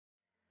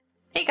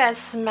guys,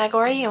 this is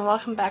MagolorRee and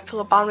welcome back to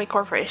Lobotomy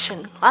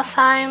Corporation. Last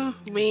time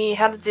we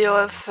had to deal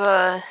with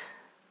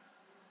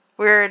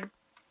weird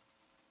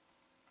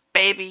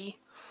baby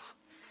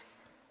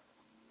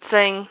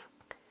thing.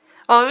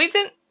 Well, we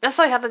didn't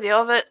necessarily have to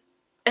deal with it,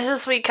 it's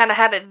just we kind of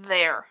had it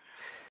there.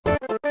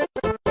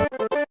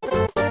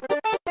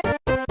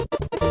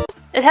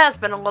 It has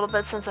been a little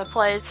bit since I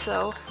played,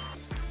 so...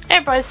 Hey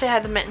everybody, say hi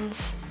to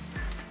Mittens.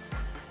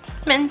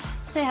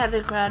 Mittens, say hi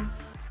to Grad.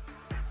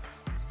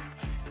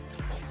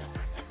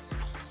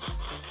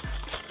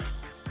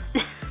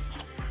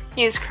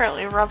 He's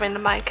currently rubbing the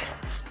mic.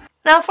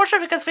 Now,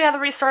 unfortunately, because we had the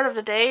restart of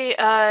the day,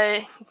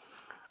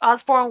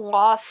 Osborne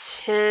lost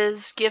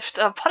his gift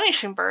of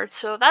punishing birds,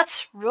 so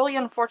that's really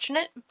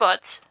unfortunate.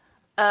 But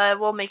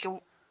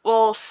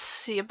we'll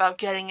see about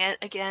getting it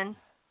again.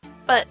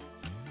 But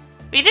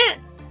we did.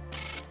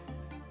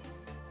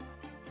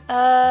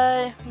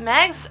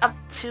 Mag's up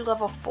to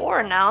level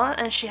 4 now,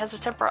 and she has her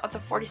temper up to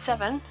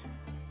 47.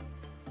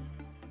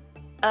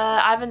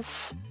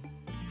 Ivan's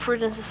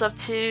prudence is up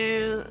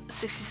to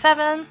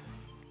 67.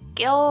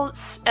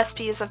 Gale's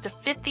SP is up to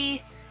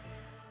 50.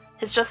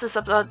 His justice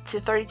up to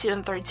 32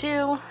 and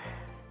 32.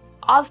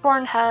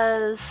 Osborne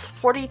has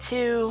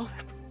 42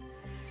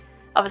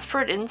 of his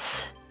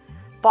prudence.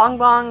 Bong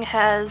Bong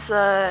has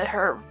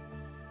her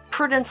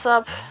prudence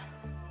up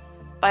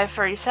by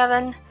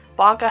 37.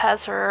 Bonka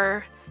has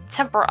her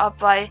temper up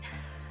by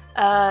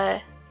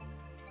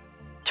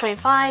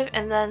 25,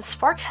 and then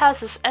Spark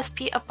has his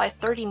SP up by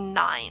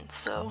 39.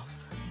 So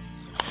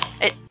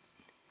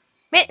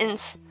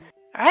Mittens.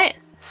 Alright,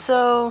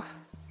 so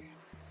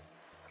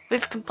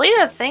we've completed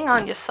a thing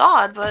on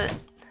Yasad, but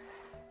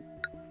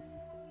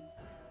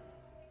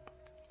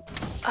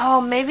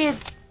oh, maybe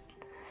it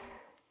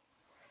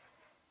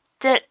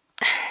did.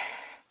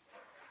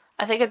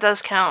 I think it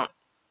does count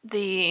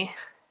the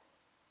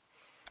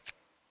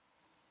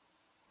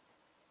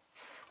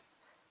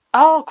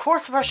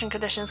course of Russian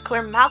conditions.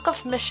 Clear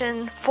Malcolm's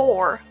mission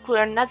 4,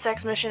 clear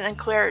Netzek's mission, and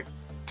clear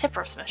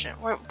Tipper's mission.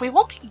 We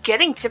won't be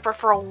getting Tipper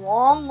for a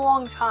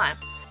long time.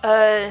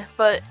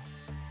 But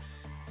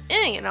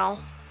you know,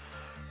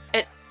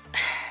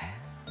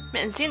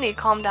 Mittens, you need to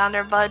calm down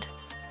there, bud.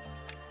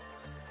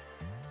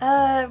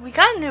 We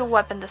got a new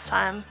weapon this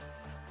time.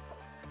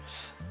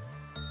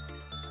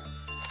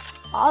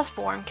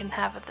 Osborne can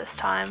have it this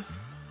time.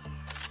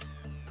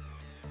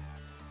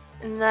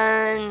 And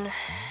then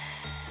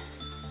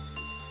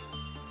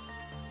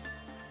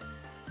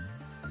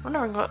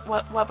wondering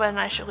what weapon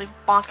I should leave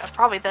Bonka.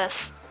 Probably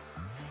this.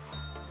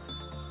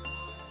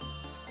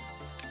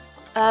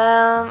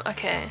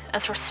 Okay.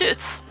 As for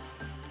suits,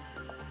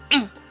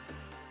 it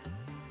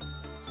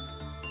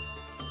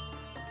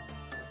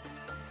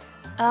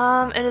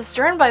is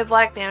driven by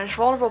black damage,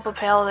 vulnerable to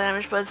pale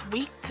damage, but is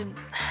weak to.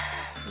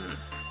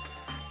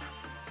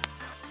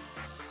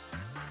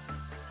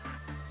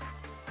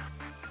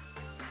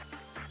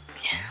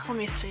 Let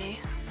me see.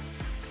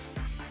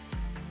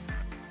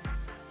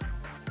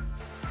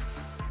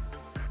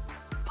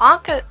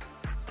 Bonka.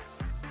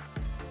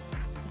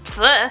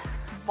 Bleh.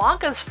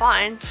 Bonka's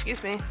fine,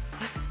 excuse me.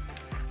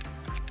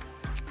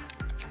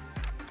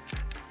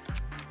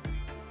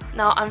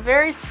 No, I'm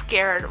very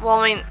scared. Well,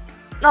 I mean,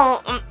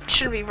 no,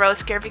 shouldn't be really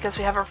scared because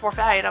we have our 4th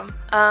item.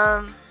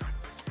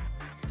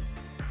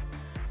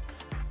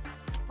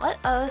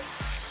 Let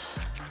us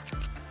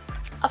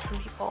up some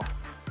people.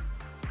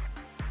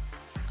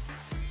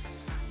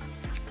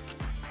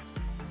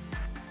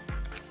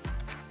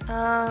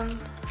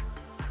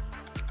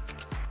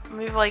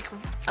 Maybe like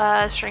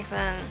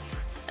strengthen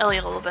Ellie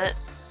a little bit.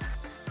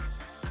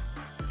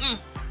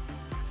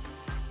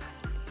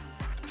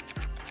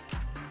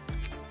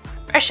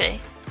 Reshe.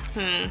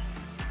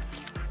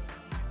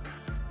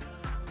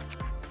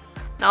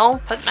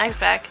 No, put Mags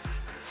back.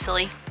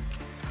 Silly.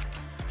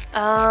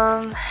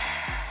 Alright,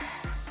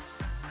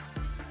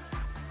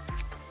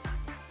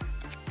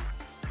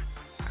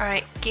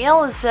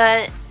 Gale is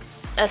at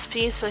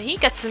SP, so he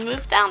gets to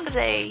move down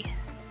today.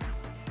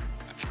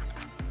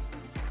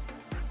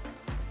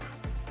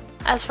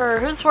 As for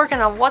who's working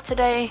on what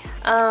today,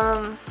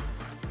 I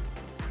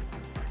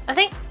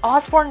think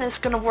Osborne is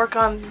gonna work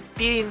on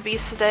Beauty and the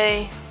Beast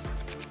today.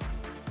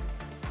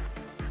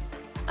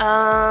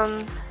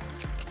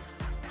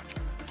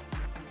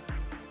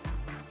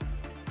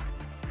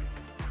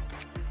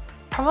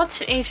 Promote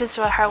 2 agents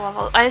to a higher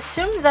level. I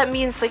assume that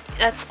means like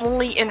that's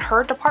only in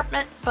her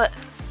department, but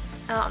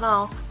I don't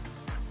know.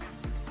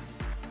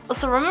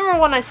 Also, remember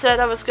when I said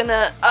I was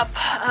gonna up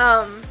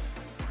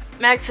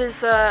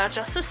Max's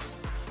justice?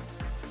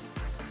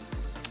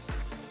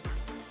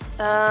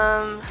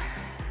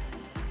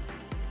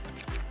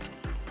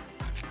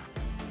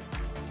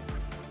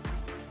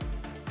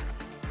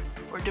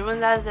 We're doing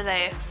that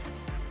today.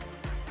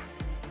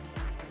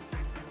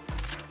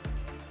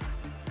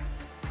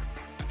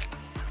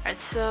 Alright,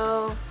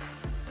 so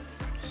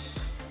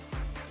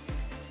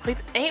we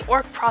have 8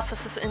 work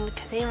processes in the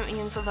containment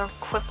means of the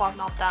Quiplog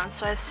meltdown,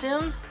 so I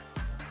assume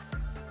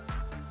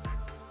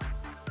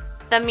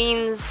that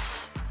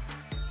means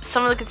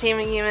some of the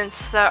containment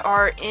units that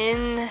are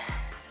in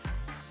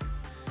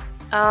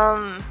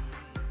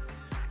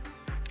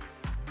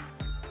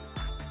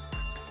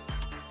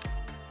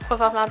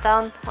Cliff Off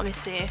Meltdown. Let me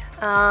see.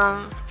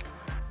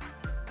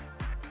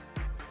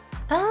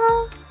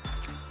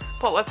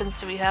 What weapons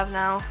do we have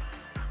now?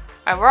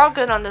 Alright, we're all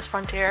good on this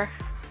frontier.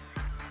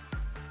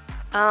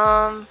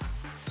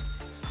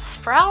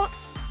 Sprout,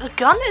 the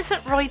gun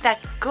isn't really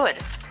that good.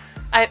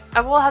 I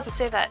will have to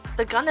say that.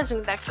 The gun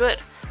isn't that good.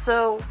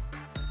 So,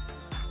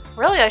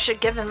 really I should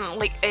give him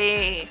like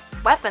a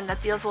weapon that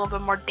deals a little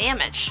bit more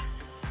damage.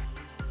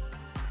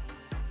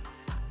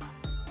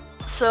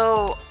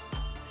 So,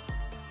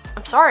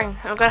 I'm sorry,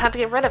 I'm gonna have to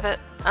get rid of it.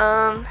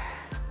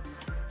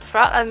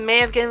 Sprout, I may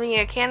have given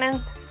you a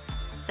cannon,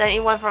 then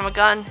you went from a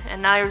gun,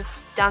 and now you're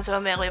just down to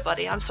a melee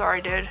buddy. I'm sorry,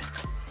 dude.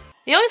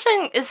 The only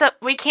thing is that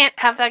we can't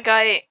have that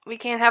guy, we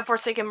can't have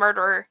Forsaken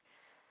Murderer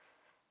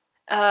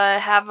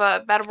have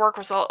a bad work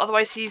result,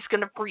 otherwise he's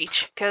gonna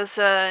breach, because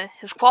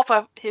his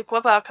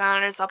equip out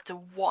counter is up to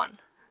 1.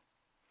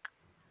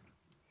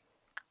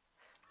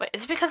 Wait,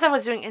 is it because I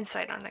was doing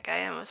insight on that guy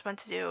and was meant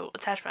to do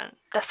attachment?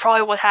 That's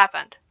probably what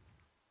happened.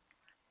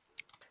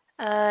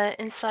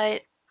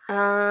 Insight,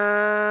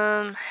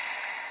 Olive,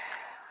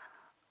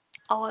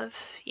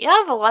 you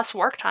have a less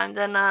work time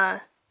than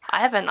I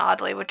haven't,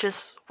 oddly, which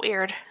is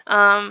weird.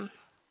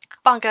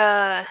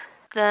 Bonka,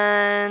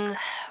 then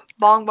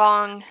Bong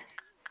Bong,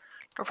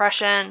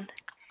 Repression,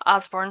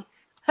 Osborne.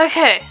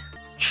 Okay,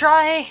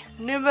 try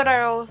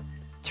numero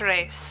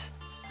 3.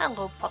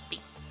 Hello,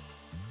 puppy.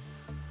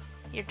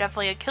 You're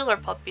definitely a killer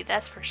puppy,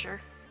 that's for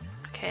sure.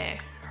 Okay,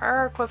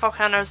 her quick fall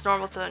counter is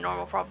normal to a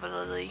normal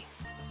probability.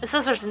 It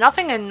says there's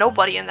nothing and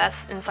nobody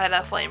inside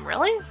that flame,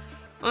 really?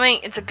 I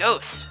mean, it's a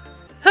ghost.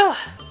 Whew.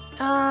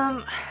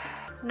 Now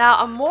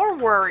I'm more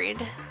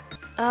worried.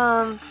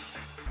 I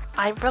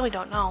really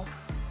don't know.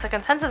 It's like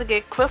I'm tempted to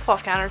get quick fall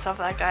counters off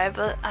that guy,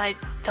 but I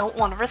don't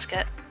want to risk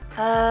it.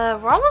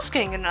 We're almost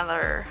getting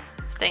another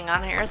thing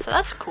on here, so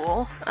that's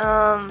cool.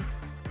 I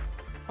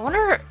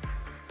wonder...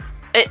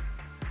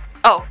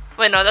 Oh,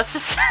 wait, no, that's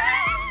just...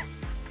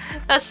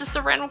 that's just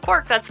a random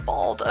quirk that's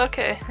bald.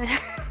 Okay.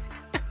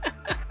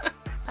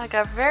 I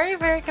got very,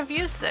 very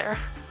confused there.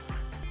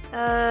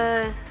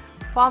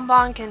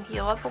 Bonbon can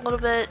heal up a little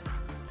bit.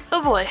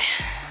 Oh boy.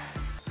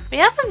 We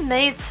haven't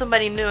made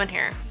somebody new in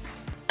here.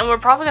 And we're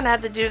probably gonna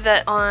have to do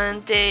that on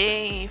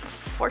day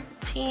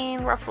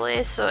 14,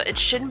 roughly, so it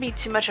shouldn't be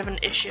too much of an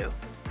issue.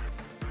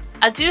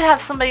 I do have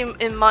somebody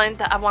in mind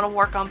that I want to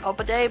work on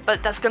Ppodae,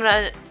 but that's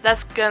gonna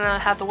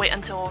have to wait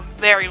until a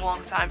very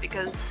long time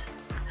because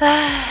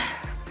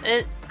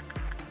it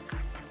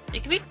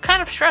can be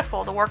kind of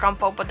stressful to work on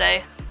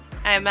Ppodae,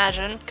 I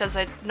imagine, because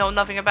I know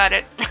nothing about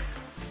it.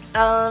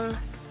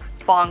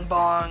 Bong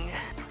Bong,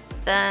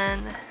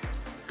 then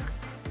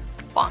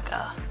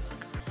Bonka,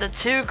 the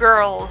 2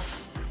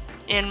 girls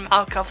in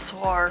Malcuff's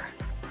War.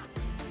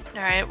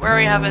 All right, where are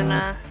we having?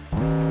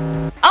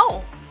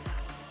 Oh.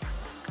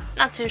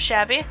 Not too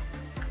shabby.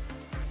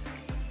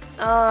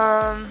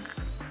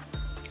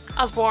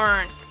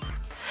 Osborne.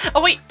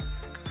 Oh wait,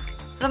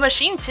 the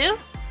machine too?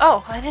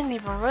 Oh, I didn't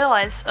even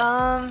realize.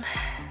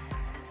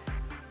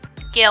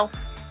 Gale.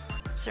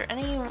 Is there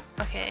any?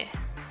 Okay.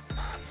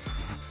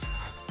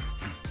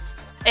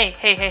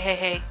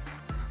 Hey.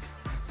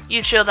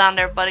 You chill down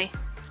there, buddy.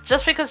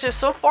 Just because you're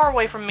so far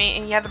away from me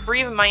and you have to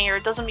breathe in my ear,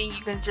 it doesn't mean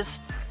you can just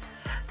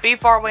be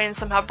far away and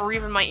somehow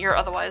breathe in my ear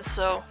otherwise.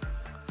 So,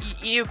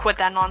 you quit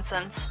that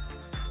nonsense.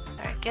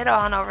 Alright, get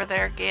on over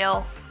there,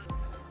 Gale.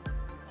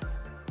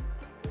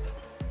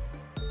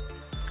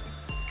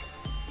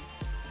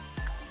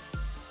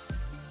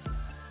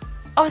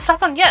 Oh, it's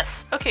not on,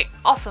 yes! Okay,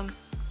 awesome.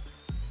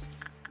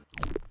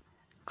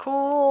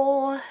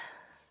 Cool.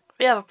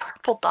 We have a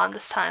purple dawn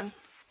this time.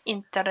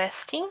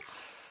 Interesting.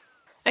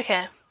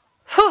 Okay.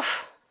 Whew!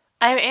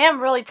 I am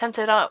really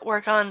tempted to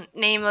work on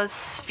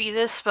Nameless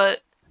Fetus,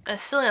 but I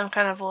still am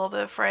kind of a little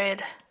bit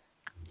afraid.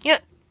 Yeah.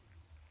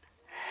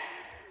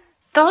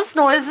 Those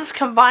noises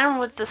combined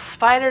with the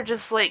spider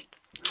just like...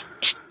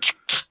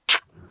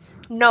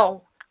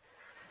 No.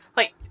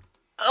 Like,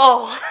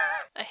 oh.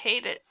 I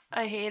hate it.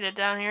 I hate it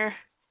down here.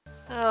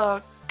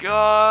 Oh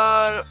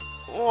god.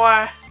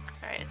 Why?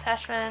 Alright,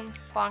 attachment,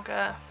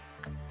 Bonka.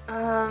 I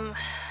don't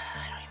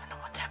even know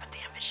what type of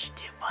damage you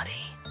do,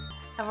 buddy.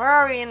 And we're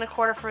already in the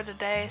quarter for the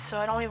day, so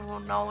I don't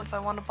even know if I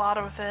want to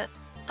bother with it.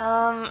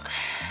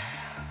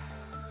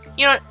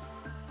 You know what?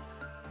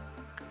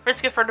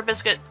 Risk it for the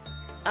biscuit.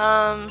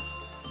 Ellie,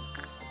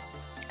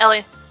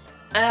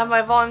 I have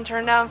my volume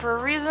turned down for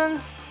a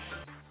reason.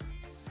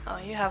 Oh,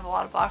 you have a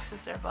lot of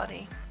boxes there,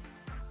 buddy.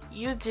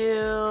 You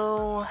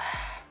do...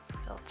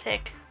 It'll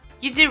tick.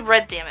 You do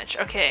red damage.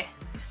 Okay.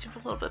 You do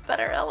a little bit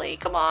better, Ellie.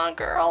 Come on,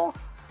 girl.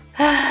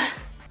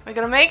 We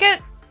gonna make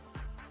it?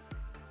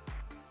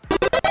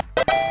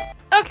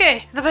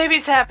 Okay, the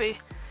baby's happy.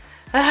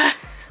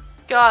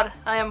 God,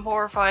 I am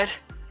horrified.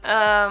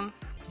 When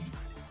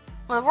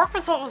the work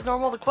result was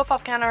normal, the quiff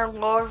off counter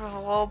lowered with a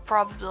low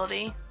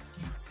probability.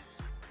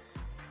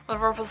 The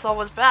rope was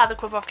always bad. The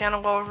quip off counter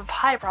will with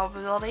high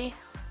probability.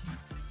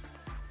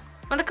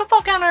 When the quip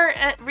off counter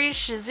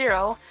reaches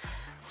 0,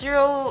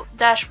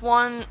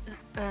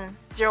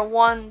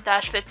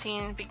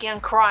 01-15 began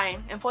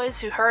crying. Employees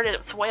who heard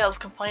its wails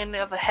complained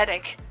of a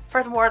headache.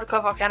 Furthermore, the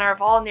quip off counter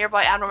of all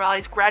nearby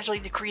abnormalities gradually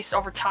decreased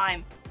over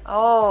time.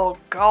 Oh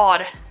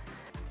god.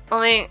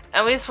 I mean,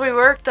 at least we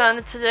worked on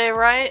it today,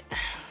 right?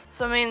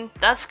 So I mean,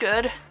 that's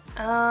good.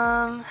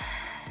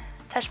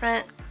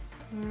 Attachment.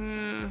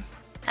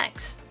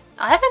 Thanks.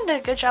 I haven't done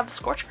a good job of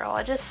Scorch Girl.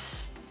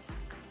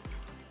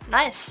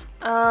 Nice.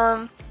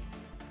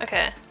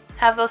 Okay.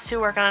 Have those two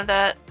work on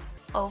that.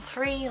 Level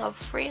 3,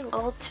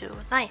 level 2.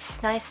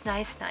 Nice, nice,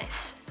 nice,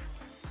 nice.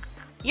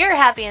 You're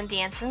happy and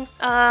dancing.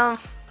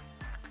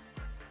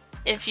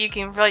 If you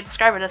can really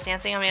describe it as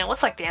dancing. I mean, it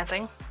looks like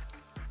dancing.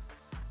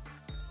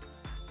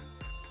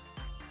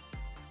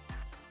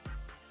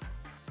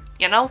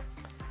 You know?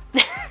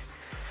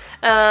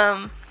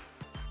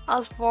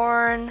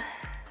 Osborne.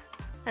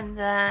 And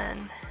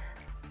then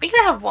we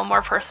can have one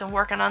more person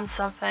working on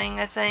something,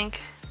 I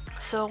think.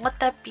 So let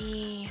that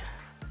be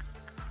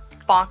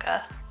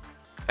Bonka.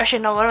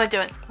 Actually, no, what am I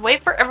doing?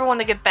 Wait for everyone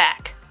to get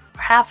back.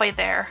 We're halfway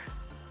there.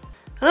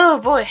 Oh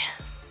boy.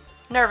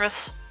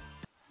 Nervous.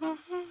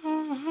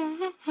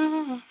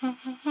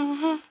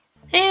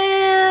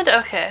 And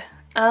okay.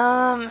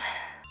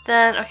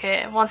 Then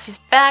okay, once he's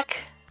back,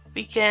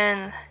 we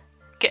can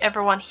get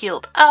everyone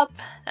healed up.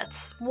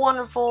 That's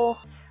wonderful.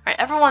 Alright,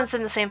 everyone's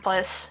in the same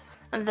place.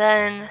 And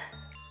then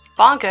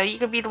Bonka, you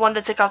can be the one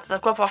to take off the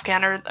quip off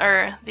counter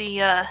or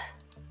the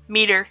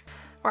meter.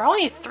 We're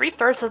only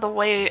 3/3 of the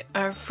way,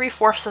 or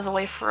 3/4 of the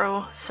way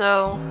through,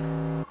 so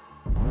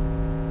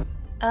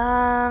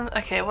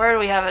okay, where do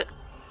we have it?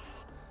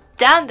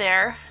 Down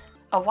there.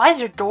 Oh, why is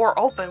your door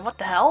open? What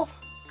the hell?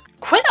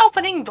 Quit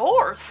opening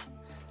doors!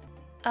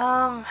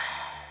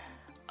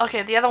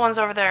 Okay, the other one's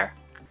over there.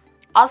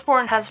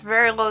 Osborne has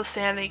very low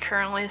sanity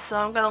currently, so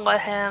I'm gonna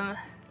let him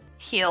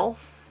heal.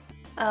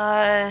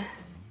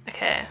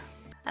 Okay.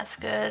 That's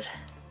good.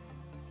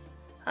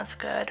 That's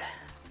good.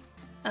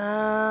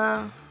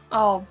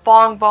 Oh,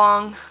 Bong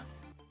Bong.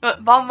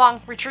 Bong Bong,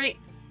 retreat.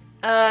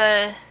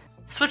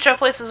 Switch out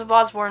places with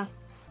Osborne.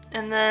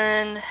 And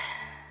then...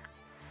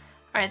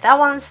 Alright, that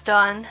one's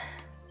done.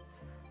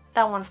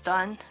 That one's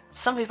done.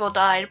 Some people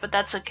died, but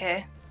that's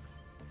okay.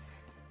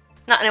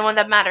 Not anyone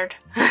that mattered.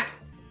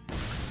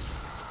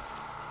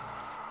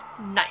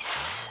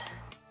 Nice.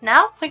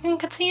 Now we can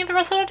continue the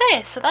rest of the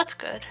day, so that's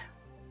good.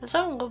 Is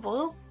that low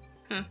blue?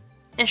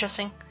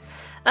 Interesting.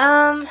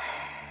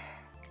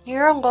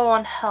 You're low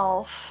on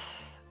health.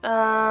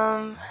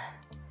 Alright,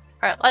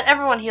 let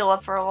everyone heal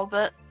up for a little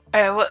bit.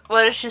 Alright,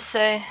 what did she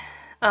say?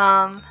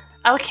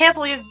 I can't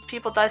believe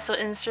people die so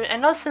innocent. I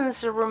know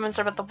sinister rumors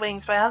about the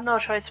wings, but I have no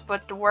choice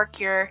but to work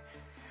here.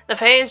 The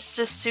pay is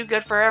just too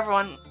good for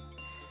everyone.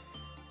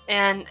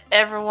 And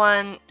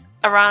everyone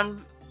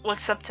around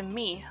looks up to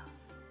me.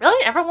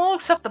 Really? Everyone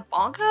looks up to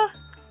Bonka?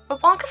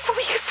 But Bonka's the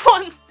weakest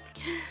one!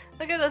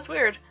 Okay, that's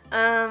weird.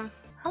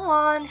 Come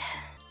on.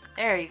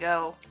 There you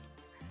go.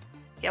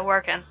 Get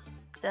working.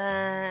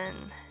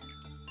 Then...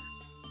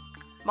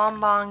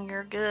 Bonbon,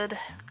 you're good.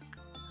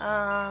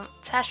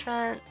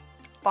 Attachment.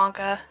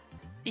 Bonka.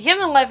 The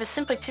human life is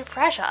simply too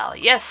fragile.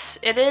 Yes,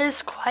 it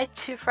is quite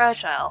too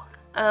fragile.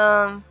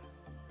 And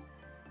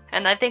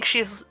I think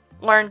she's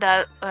learned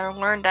that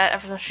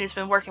ever since she's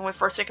been working with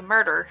Forsaken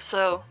Murder,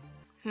 so...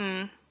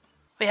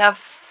 We have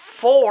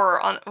 4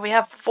 on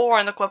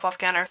the quip off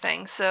counter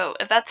thing, so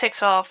if that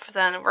takes off,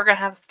 then we're gonna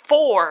have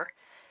 4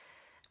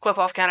 quip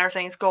off counter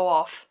things go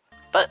off.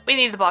 But we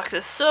need the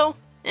boxes, so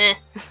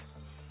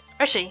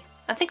Actually,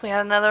 I think we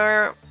have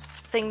another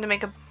thing to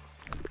make a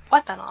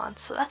weapon on,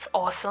 so that's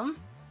awesome.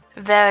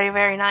 Very,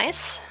 very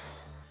nice.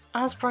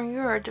 Osborne,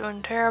 you are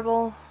doing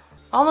terrible.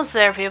 Almost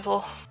there,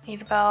 people.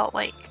 Need about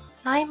like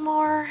 9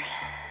 more.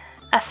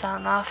 That's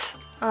not enough.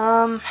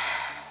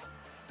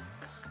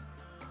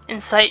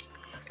 Insight.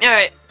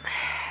 Alright.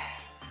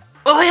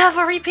 Will we have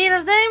a repeat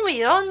of them? We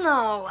don't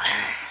know.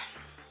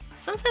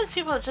 Sometimes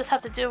people just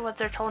have to do what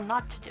they're told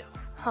not to do.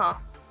 Huh.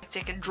 Like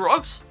taking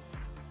drugs?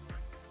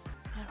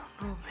 I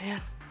don't know,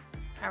 man.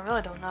 I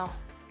really don't know.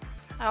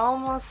 I'm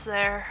almost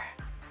there.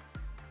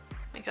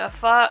 We got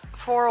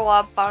 4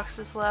 lob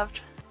boxes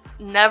left.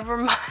 Never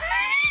mind.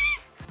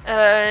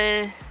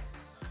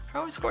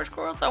 Probably score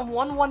scores on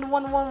 1, 1,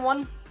 1, 1,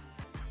 1.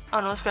 Oh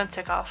no, it's gonna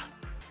tick off.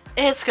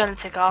 It's gonna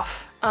tick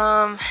off.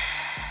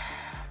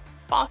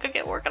 Bonka,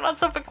 get working on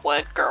something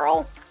quick,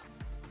 girl.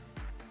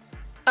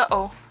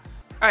 Uh-oh.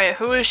 Alright,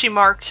 who is she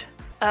marked?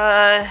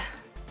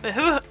 Wait,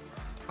 who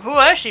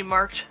has she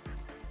marked?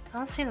 I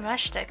don't see the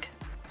matchstick.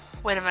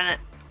 Wait a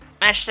minute.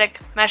 Matchstick,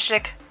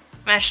 matchstick,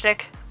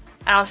 matchstick.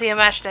 I don't see a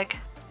matchstick.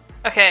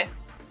 Okay.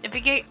 If we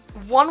get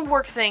 1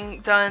 work thing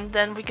done,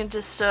 then we can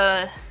just,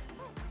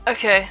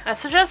 Okay, I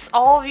suggest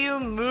all of you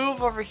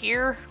move over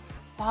here.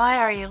 Why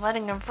are you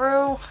letting him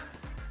through?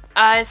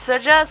 I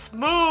suggest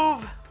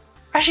move!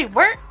 Actually,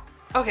 where?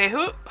 Okay,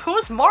 who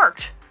is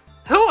marked?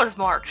 Who is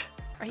marked?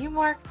 Are you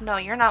marked? No,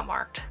 you're not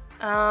marked.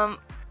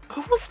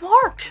 Who was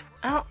marked?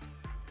 I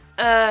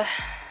don't...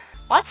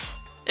 What?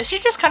 Is she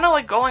just kind of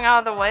like going out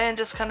of the way and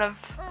just kind of...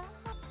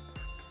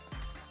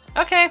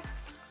 Okay.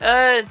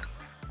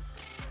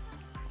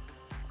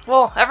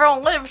 Well,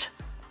 everyone lived.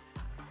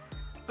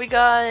 We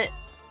got...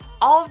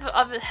 All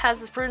of it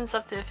has its prudence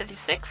up to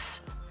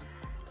 56.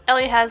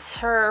 Ellie has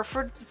her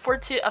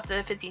fortitude up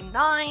to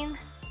 59.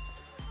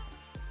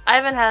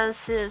 Ivan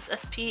has his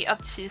SP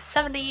up to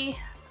 70.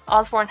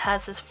 Osborne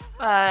has his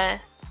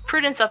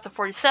prudence up to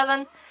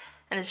 47.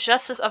 And his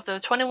justice up to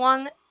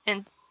 21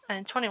 and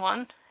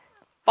 21.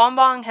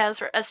 Bonbon has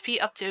her SP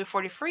up to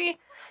 43.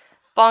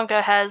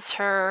 Bonga has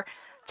her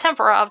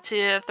tempera up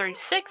to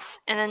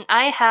 36. And then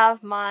I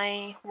have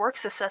my work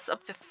success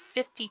up to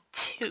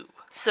 52.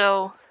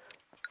 So,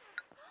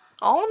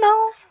 oh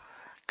no,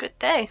 good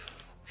day.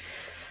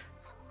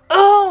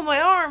 Oh,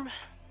 my arm!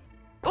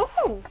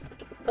 Ooh!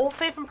 Old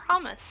Faith and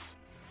Promise.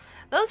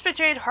 Those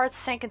betrayed hearts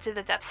sank into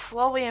the depths,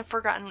 slowly and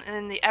forgotten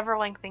in the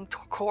ever-lengthening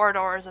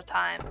corridors of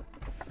time.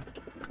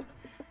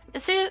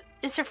 Is your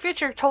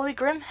future totally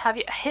grim? Have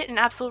you hit an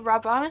absolute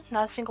rock bottom?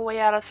 Not a single way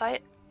out of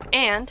sight?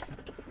 And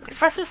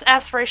express this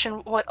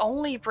aspiration would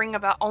only bring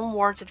about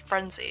unwarranted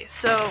frenzy.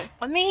 So,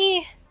 let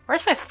me...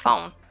 Where's my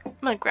phone? I'm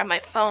gonna grab my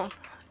phone.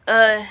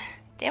 Damn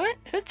it?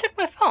 Who took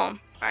my phone?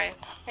 Alright,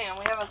 hang on,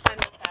 we have a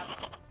silence tab.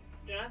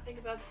 Do not think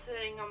about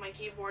sitting on my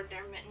keyboard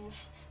there,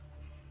 Mittens.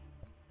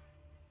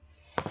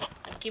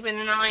 I'm keeping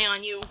an eye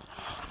on you.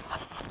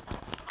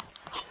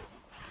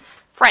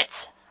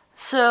 Right,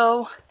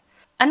 so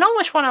I know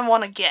which one I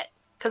want to get,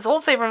 because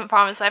Old Favorite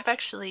Promise I've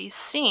actually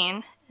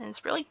seen, and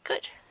it's really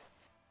good.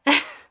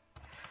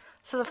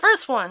 So the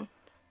first one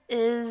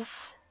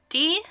is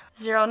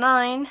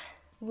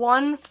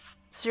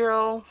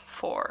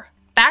D09104,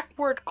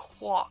 Backward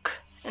Clock.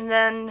 And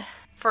then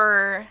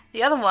for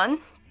the other one,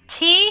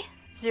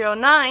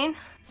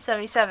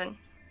 T0977,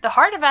 The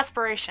Heart of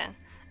Aspiration.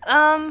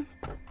 We're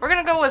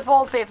gonna go with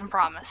Old Faith and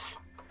Promise.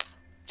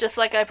 Just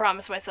like I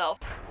promised myself.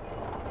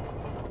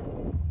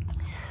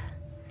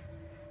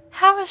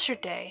 How was your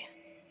day?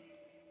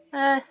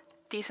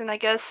 Decent, I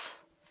guess.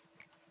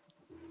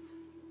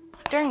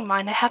 During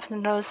mine, I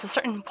happened to notice a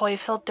certain employee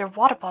filled their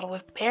water bottle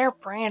with Bear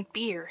brand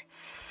beer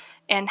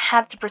and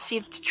had to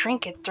proceed to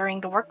drink it during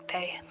the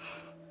workday.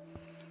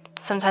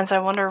 Sometimes I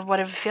wonder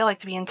what it would feel like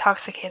to be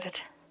intoxicated.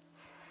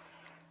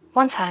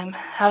 One time,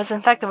 I was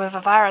infected with a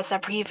virus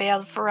that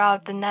prevailed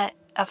throughout the net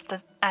at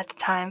the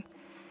time.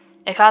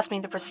 It caused me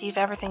to perceive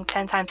everything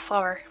 10 times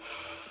slower.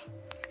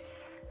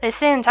 They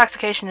say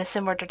intoxication is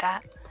similar to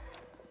that.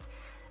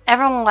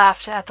 Everyone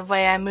laughed at the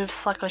way I moved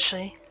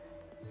sluggishly.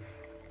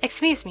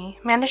 Excuse me,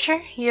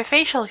 manager, your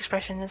facial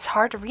expression is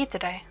hard to read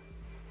today.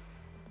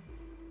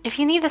 If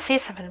you need to say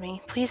something to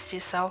me, please do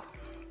so.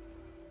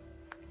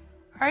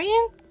 Are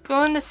you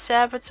going to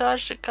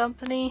sabotage the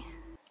company?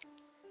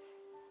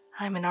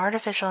 I'm an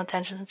artificial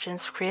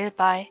intelligence created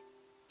by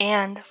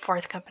and for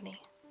the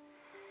company.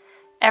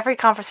 Every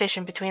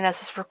conversation between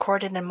us is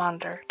recorded and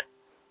monitored.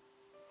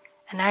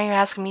 And now you're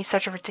asking me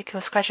such a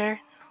ridiculous question,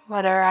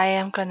 whether I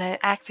am going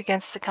to act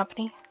against the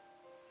company?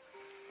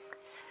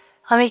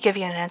 Let me give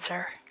you an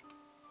answer.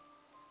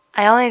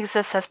 I only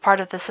exist as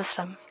part of the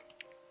system.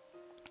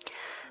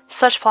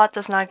 Such plot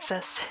does not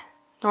exist,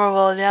 nor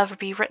will it ever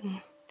be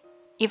written.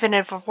 Even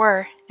if it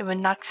were, it would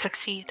not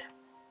succeed.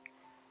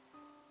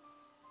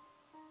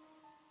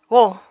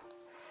 Whoa.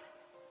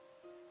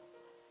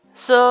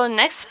 So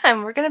next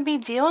time we're going to be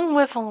dealing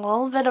with a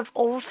little bit of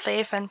Old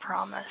Faith and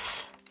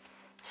Promise.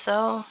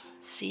 So,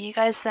 see you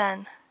guys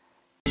then.